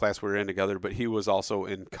remember what class we were in together, but he was also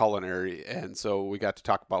in culinary. And so we got to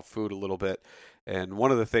talk about food a little bit. And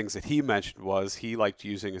one of the things that he mentioned was he liked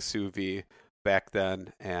using a sous vide back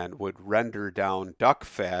then, and would render down duck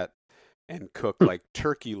fat and cook like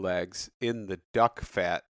turkey legs in the duck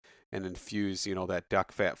fat and infuse, that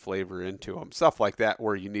duck fat flavor into them. Stuff like that,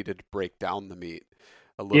 where you needed to break down the meat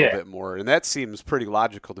a little bit more. And that seems pretty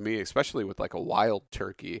logical to me, especially with like a wild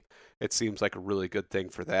turkey. It seems like a really good thing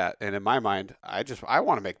for that. And in my mind, I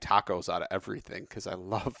want to make tacos out of everything, because I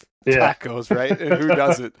love tacos, right? And who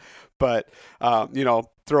doesn't? But,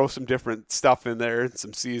 throw some different stuff in there, and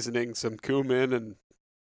some seasoning, some cumin and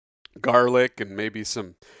garlic, and maybe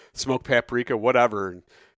some smoked paprika, whatever, and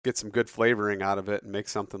get some good flavoring out of it and make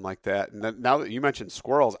something like that. And then, now that you mentioned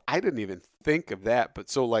squirrels, I didn't even think of that. But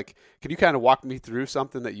so, like, can you kind of walk me through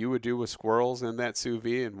something that you would do with squirrels in that sous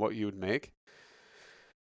vide and what you would make?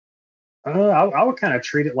 I would kind of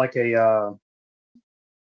treat it like a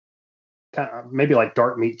kind of maybe like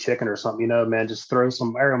dark meat chicken or something. Man, just throw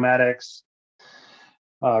some aromatics,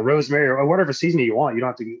 rosemary, or whatever seasoning you want. You don't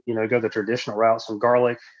have to, go the traditional route. Some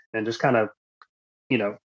garlic, and just kind of,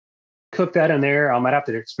 cook that in there. I might have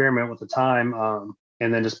to experiment with the time,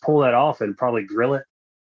 and then just pull that off and probably grill it,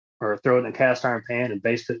 or throw it in a cast iron pan and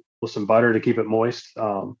baste it with some butter to keep it moist.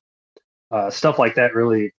 Stuff like that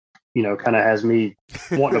really, kind of has me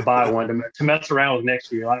wanting to buy one to mess around with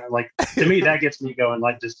next year. Like to me, that gets me going.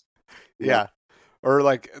 Like just yeah, or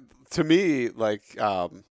like to me, like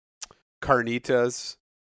carnitas.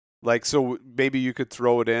 Like, so maybe you could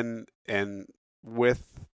throw it in and with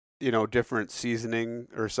different seasoning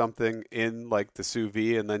or something in like the sous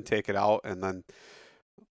vide, and then take it out and then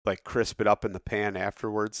like crisp it up in the pan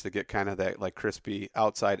afterwards to get kind of that like crispy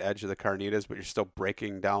outside edge of the carnitas, but you're still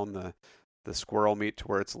breaking down the squirrel meat to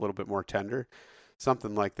where it's a little bit more tender.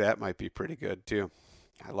 Something like that might be pretty good too.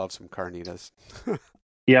 I love some carnitas.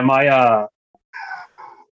 Yeah,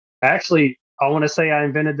 actually, I want to say I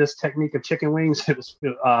invented this technique of chicken wings. It was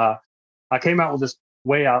I came out with this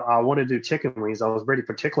way I wanted to do chicken wings. I was pretty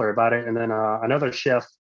particular about it, and then another chef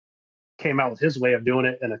came out with his way of doing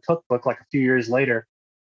it in a cookbook like a few years later,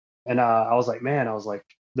 and I was like,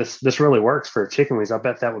 this really works for chicken wings. I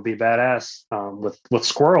bet that would be badass with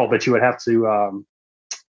squirrel, but you would have to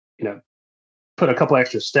put a couple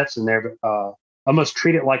extra steps in there, but almost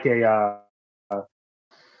treat it like a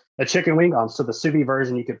chicken wing. So the sous vide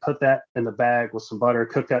version, you could put that in the bag with some butter,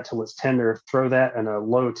 cook that till it's tender, throw that in a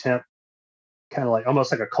low temp, kind of like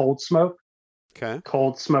almost like a cold smoke. Okay.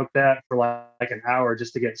 Cold smoke that for like an hour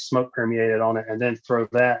just to get smoke permeated on it, and then throw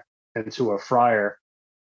that into a fryer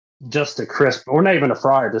just to crisp, or not even a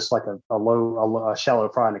fryer, just like a shallow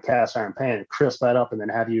fry in a cast iron pan, and crisp that up, and then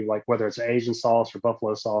have you like, whether it's Asian sauce or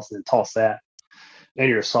buffalo sauce, and then toss that. in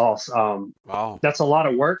your sauce. Wow. That's a lot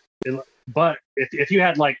of work. But if you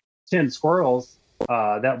had like 10 squirrels,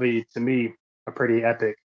 that would be, to me, a pretty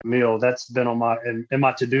epic meal. That's been on my in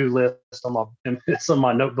my to-do list in some of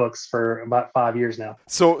my notebooks for about 5 years now.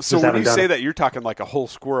 So when you say it. that, you're talking like a whole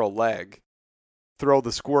squirrel leg. Throw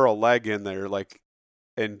the squirrel leg in there, like,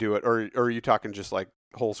 and do it, or are you talking just like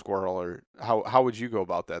whole squirrel, or how would you go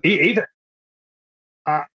about that? Either.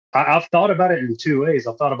 I've thought about it in two ways.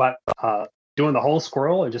 I've thought about doing the whole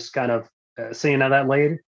squirrel and just kind of seeing how that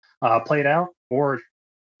played out, or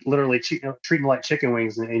literally treating like chicken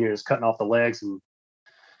wings and you're just cutting off the legs and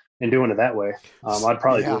doing it that way. I'd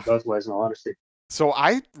probably do it both ways, in all honesty. So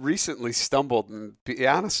I recently stumbled, and be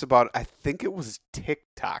honest about it, I think it was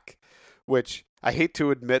TikTok, which I hate to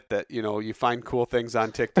admit that, you find cool things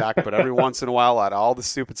on TikTok, but every once in a while, out of all the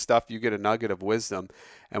stupid stuff, you get a nugget of wisdom.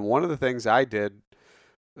 And one of the things I did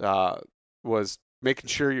was making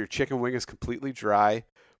sure your chicken wing is completely dry,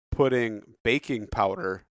 putting baking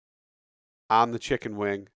powder on the chicken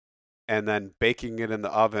wing, and then baking it in the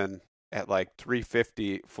oven at like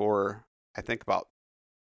 350 for, I think, about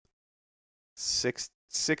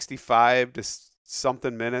 65 to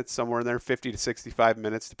something minutes, somewhere in there, 50 to 65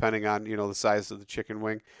 minutes, depending on, the size of the chicken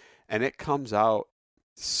wing. And it comes out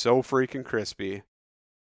so freaking crispy.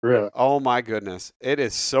 Really? Oh my goodness. It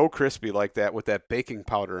is so crispy like that with that baking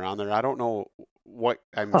powder on there. I don't know what,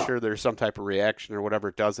 I'm sure there's some type of reaction or whatever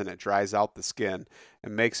it does, and it dries out the skin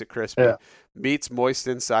and makes it crispy. Yeah. Meat's moist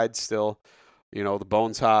inside still. The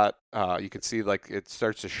bone's hot. You can see like it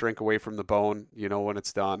starts to shrink away from the bone, when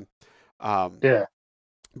it's done. Yeah.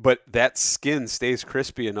 But that skin stays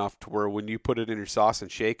crispy enough to where when you put it in your sauce and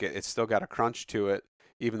shake it, it's still got a crunch to it,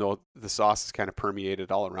 even though the sauce is kind of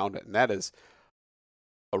permeated all around it. And that is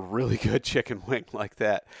a really good chicken wing like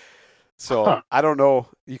that. So I don't know.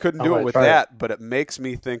 You couldn't do it with that, but it makes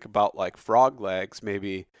me think about like frog legs,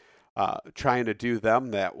 maybe trying to do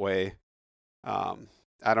them that way. I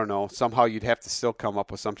don't know. Somehow you'd have to still come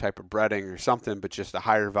up with some type of breading or something, but just a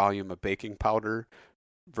higher volume of baking powder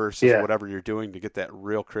versus whatever you're doing to get that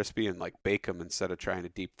real crispy, and like bake them instead of trying to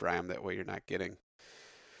deep fry them. That way you're not getting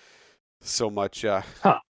so much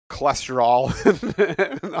cholesterol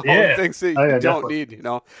and all the things that you don't definitely need.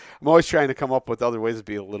 I'm always trying to come up with other ways to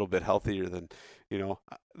be a little bit healthier than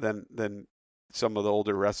than some of the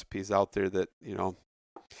older recipes out there that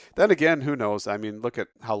Then again, who knows? I mean, look at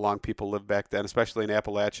how long people lived back then, especially in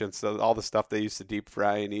Appalachia. So all the stuff they used to deep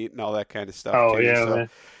fry and eat and all that kind of stuff. Oh, too, yeah, man.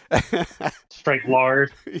 Straight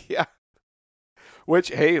lard. Yeah. Which,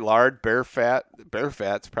 hey, lard, bear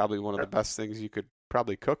fat's probably one of the best things you could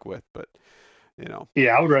probably cook with, but,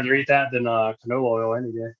 Yeah, I would rather eat that than canola oil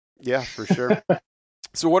any day. Yeah, for sure.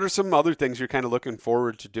 So what are some other things you're kind of looking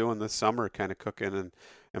forward to doing this summer, kind of cooking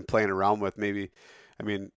and playing around with? Maybe, I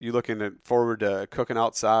mean, you looking forward to cooking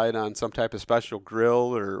outside on some type of special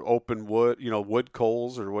grill or open wood, wood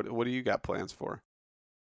coals, or what do you got plans for?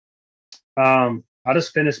 I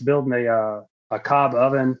just finished building a cob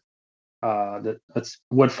oven that's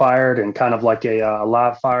wood fired and kind of like a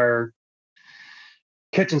live fire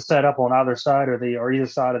kitchen setup on either side, or either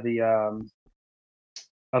side of the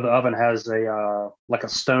oven has like a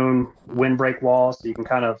stone windbreak wall, so you can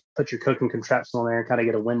kind of put your cooking contraption on there and kind of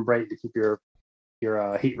get a windbreak to keep your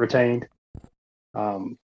heat retained.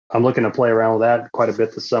 I'm looking to play around with that quite a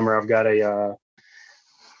bit this summer. I've got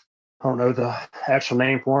I don't know the actual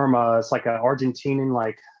name for them. It's like an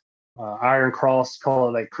Argentinian iron cross, call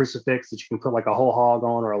it like crucifix, that you can put like a whole hog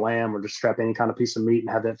on, or a lamb, or just strap any kind of piece of meat and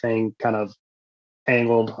have that thing kind of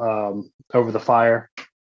angled over the fire.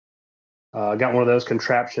 Got one of those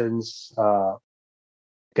contraptions. Got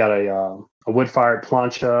a wood-fired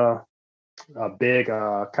plancha, a big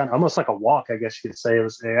kind of almost like a wok, I guess you could say.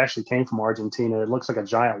 It actually came from Argentina. It looks like a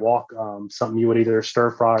giant wok, something you would either stir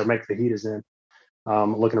fry or make fajitas in.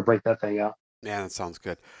 Looking to break that thing out. Yeah, that sounds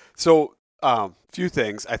good. So, few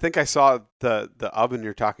things. I think I saw the oven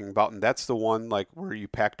you're talking about, and that's the one like where you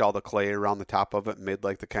packed all the clay around the top of it and made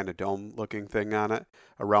like the kind of dome looking thing on it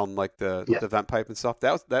around like the vent pipe and stuff.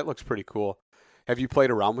 That looks pretty cool. Have you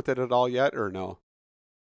played around with it at all yet, or no?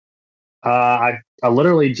 I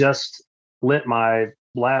literally just lit my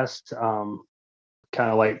last kind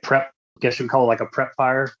of like prep. I guess you would call it like a prep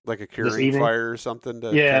fire, like a curing fire or something.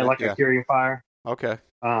 A curing fire. Okay.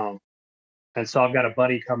 And so I've got a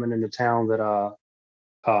buddy coming into town that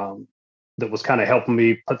was kind of helping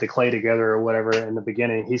me put the clay together or whatever in the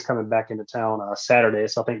beginning. He's coming back into town Saturday,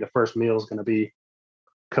 so I think the first meal is going to be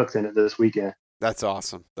cooked in it this weekend. That's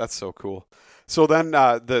awesome. That's so cool. So then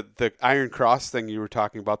the iron cross thing you were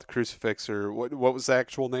talking about, the crucifix, or what was the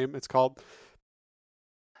actual name it's called?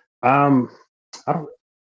 I'm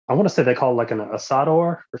I want to say they call it like an asador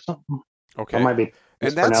or something. Okay. I might be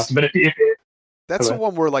And mispronounced, but if that's the okay.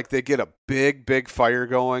 one where like they get a big fire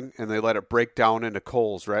going and they let it break down into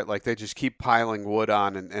coals, right? Like they just keep piling wood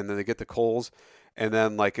on and then they get the coals and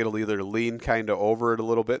then like it'll either lean kind of over it a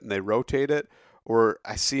little bit and they rotate it, or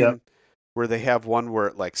I seen where they have one where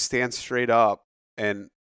it like stands straight up and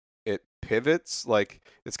it pivots, like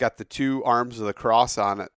it's got the two arms of the cross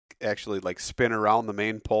on it actually like spin around the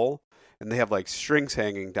main pole, and they have like strings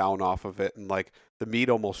hanging down off of it and like the meat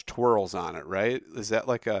almost twirls on it, right? Is that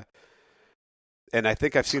like a... And I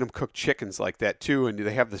think I've seen them cook chickens like that too, and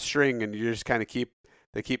they have the string, and you just kind of keep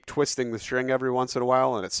twisting the string every once in a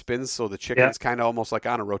while, and it spins, so the chicken's kind of almost like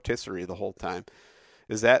on a rotisserie the whole time.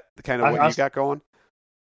 Is that the kind of what you got going?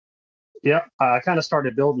 Yeah, I kind of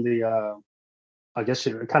started building the. I guess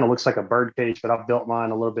it kind of looks like a bird cage, but I've built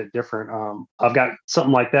mine a little bit different. I've got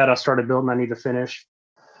something like that I started building. I need to finish.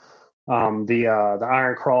 The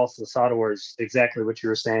Iron Cross, the Sador is exactly what you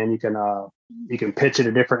were saying. You can pitch it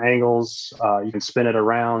at different angles. You can spin it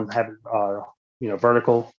around, have it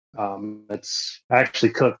vertical. It's actually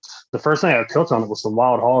cooked. The first thing I cooked on it was some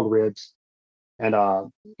wild hog ribs, and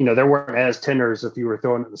they weren't as tender as if you were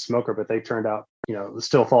throwing it in the smoker, but they turned out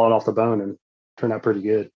still falling off the bone and turned out pretty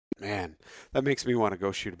good. Man, that makes me want to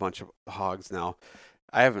go shoot a bunch of hogs now.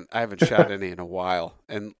 I haven't shot any in a while,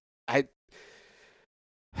 and I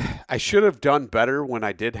should have done better when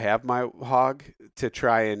I did have my hog to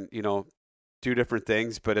try and, do different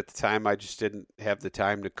things. But at the time, I just didn't have the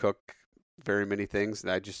time to cook very many things.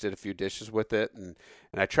 And I just did a few dishes with it. And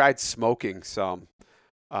I tried smoking some.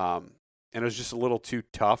 And it was just a little too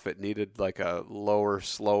tough. It needed like a lower,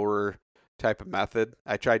 slower type of method.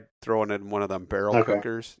 I tried throwing it in one of them barrel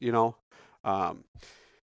cookers, and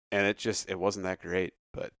it wasn't that great.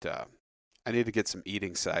 But I need to get some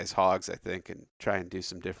eating size hogs, I think, and try and do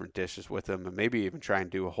some different dishes with them, and maybe even try and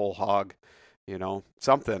do a whole hog,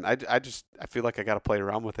 something. I feel like I got to play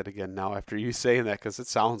around with it again now after you saying that, because it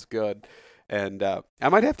sounds good. And I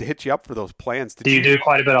might have to hit you up for those plans. Do you do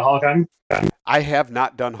quite a bit of hog hunting? I have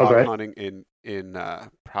not done hog hunting in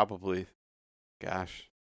probably,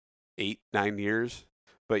 8-9 years.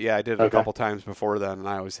 But yeah, I did it a couple times before then, and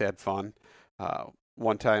I always had fun.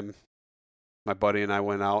 One time, my buddy and I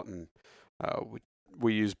went out and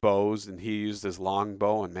we used bows, and he used his long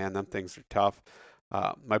bow, and man, them things are tough.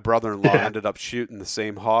 My brother-in-law ended up shooting the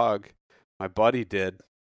same hog my buddy did,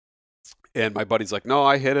 and my buddy's like, no,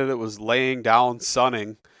 I hit it. It was laying down,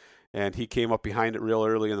 sunning, and he came up behind it real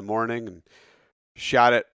early in the morning and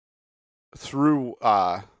shot it through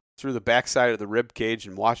the backside of the rib cage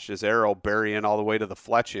and watched his arrow bury in all the way to the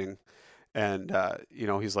fletching. And,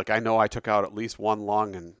 he's like, I know I took out at least one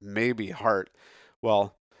lung and maybe heart.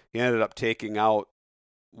 Well, he ended up taking out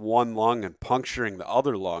one lung and puncturing the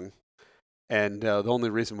other lung. And the only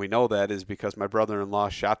reason we know that is because my brother-in-law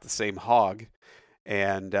shot the same hog,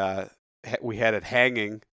 and we had it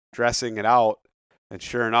hanging, dressing it out. And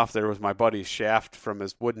sure enough, there was my buddy's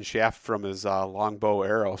wooden shaft from his longbow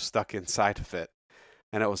arrow stuck inside of it.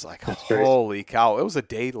 And it was like, holy cow. It was a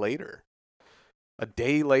day later.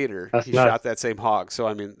 He shot that same hog. So,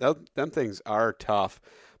 I mean, them things are tough.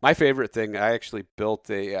 My favorite thing, I actually built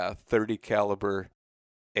a 30 caliber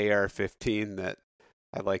AR-15 that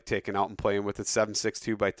I like taking out and playing with. It's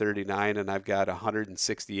 7.62 by 39, and I've got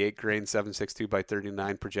 168 grain 7.62 by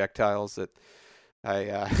 39 projectiles that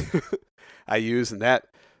I use, and that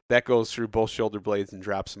goes through both shoulder blades and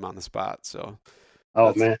drops them on the spot. So,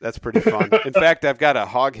 that's pretty fun. In fact, I've got a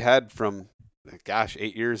hog head from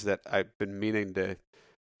 8 years that I've been meaning to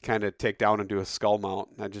kind of take down and do a skull mount.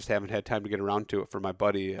 I just haven't had time to get around to it for my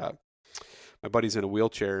buddy. My buddy's in a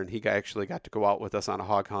wheelchair, and he actually got to go out with us on a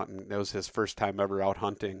hog hunt, and that was his first time ever out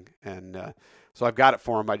hunting. And so I've got it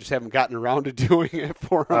for him. I just haven't gotten around to doing it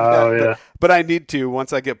for him yet. But I need to.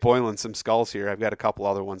 Once I get boiling some skulls here, I've got a couple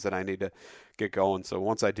other ones that I need to get going. So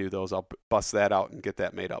once I do those, I'll bust that out and get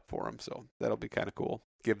that made up for him. So that'll be kind of cool.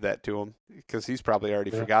 Give that to him, because he's probably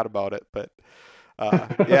already forgot about it. But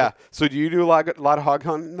yeah. So do you do a lot of hog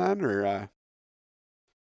hunting then, or?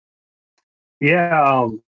 Yeah.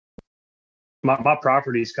 My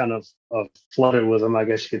property's kind of flooded with them, I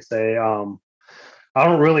guess you could say. I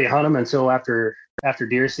don't really hunt them until after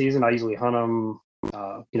deer season. I usually hunt them,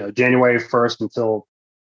 January 1st until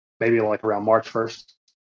maybe like around March 1st.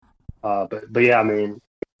 But yeah, I mean,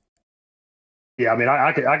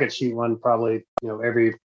 I could shoot one probably,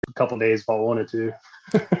 every couple of days if I wanted to.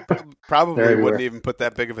 Probably wouldn't even put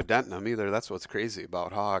that big of a dent in them either. That's what's crazy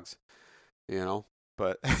about hogs,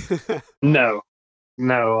 but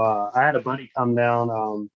No, I had a buddy come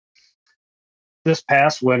down this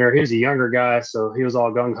past winter. He was a younger guy, so he was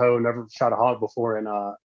all gung ho, never shot a hog before, and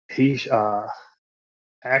he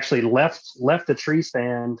actually left the tree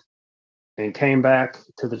stand and came back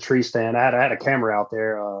to the tree stand. I had a camera out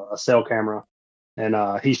there, a cell camera, and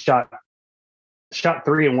he shot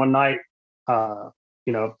 3 in one night. My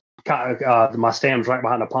stand was right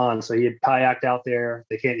behind the pond, so he had kayaked out there.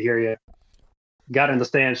 They can't hear you. Got in the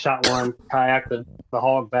stand, shot one, kayaked the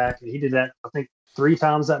hog back. And he did that, I think, 3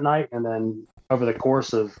 times that night, and then over the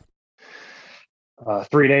course of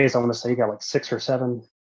 3 days, I want to say he got like 6 or 7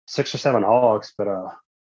 hogs. But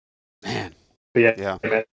man, yeah.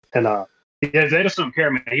 And they just don't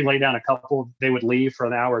care, man. He laid down a couple. They would leave for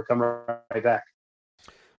an hour, come right back.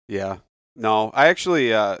 Yeah. No, I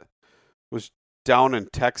actually was down in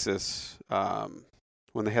Texas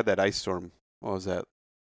when they had that ice storm. What was that?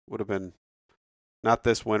 Would have been not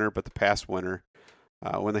this winter, but the past winter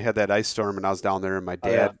when they had that ice storm, and I was down there, and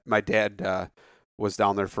my dad was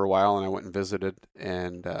down there for a while, and I went and visited,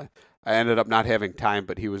 and I ended up not having time,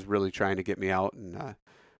 but he was really trying to get me out and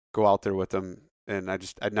go out there with him. And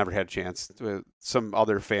I'd never had a chance. Some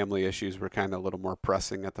other family issues were kind of a little more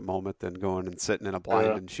pressing at the moment than going and sitting in a blind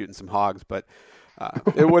and shooting some hogs. But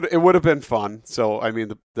it would have been fun. So I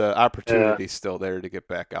mean, the opportunity's still there to get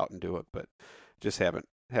back out and do it, but just haven't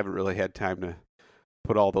really had time to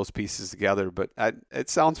put all those pieces together. But it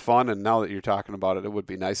sounds fun, and now that you're talking about it, it would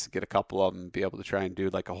be nice to get a couple of them and be able to try and do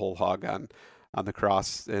like a whole hog on the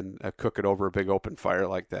cross and cook it over a big open fire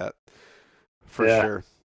like that for sure.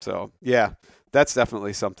 So yeah. That's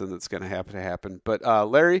definitely something that's going to happen. But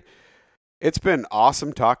Larry, it's been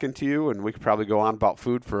awesome talking to you, and we could probably go on about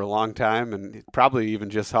food for a long time, and probably even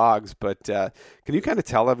just hogs. But can you kind of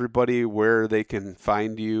tell everybody where they can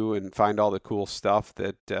find you and find all the cool stuff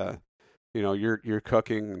that you're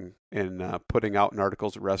cooking and putting out in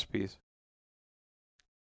articles and recipes?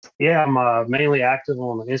 Yeah, I'm mainly active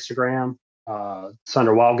on Instagram. It's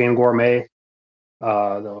under Wild Game Gourmet.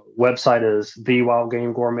 The website is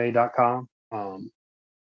thewildgamegourmet.com.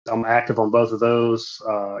 I'm active on both of those.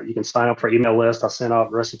 You can sign up for email list. I send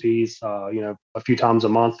out recipes, a few times a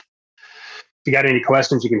month. If you got any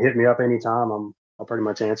questions, you can hit me up anytime. I'll pretty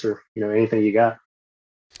much answer, anything you got.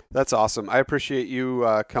 That's awesome. I appreciate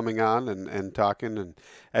you coming on and talking and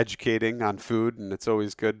educating on food. And it's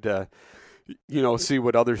always good to, see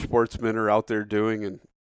what other sportsmen are out there doing and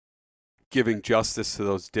giving justice to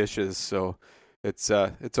those dishes. So it's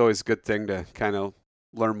always a good thing to kind of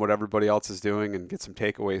learn what everybody else is doing and get some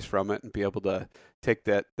takeaways from it and be able to take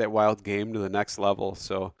that wild game to the next level.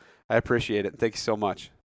 So I appreciate it. And thank you so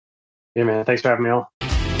much. Yeah, man. Thanks for having me on.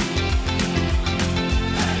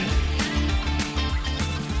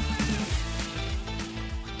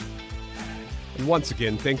 And once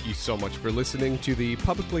again, thank you so much for listening to the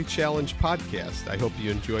Publicly Challenged podcast. I hope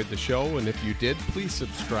you enjoyed the show. And if you did, please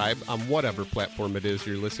subscribe on whatever platform it is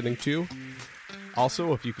you're listening to.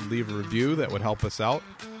 Also, if you could leave a review, that would help us out.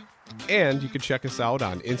 And you can check us out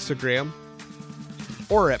on Instagram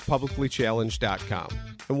or at publiclychallenged.com.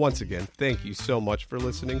 And once again, thank you so much for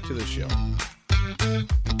listening to the show.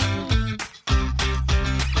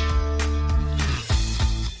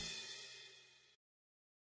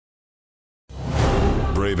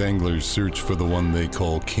 Brave anglers search for the one they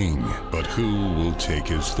call king, but who will take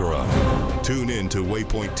his throne? Tune in to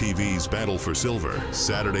Waypoint TV's Battle for Silver,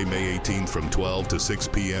 Saturday, May 18th from 12 to 6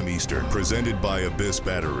 p.m. Eastern, presented by Abyss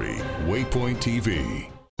Battery. Waypoint TV.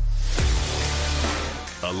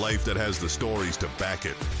 A life that has the stories to back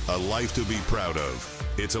it. A life to be proud of.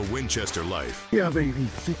 It's a Winchester life. Yeah, baby.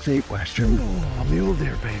 6'8" Western. Oh, mule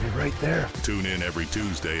deer, baby, right there. Tune in every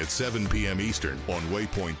Tuesday at 7 p.m. Eastern on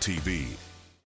Waypoint TV.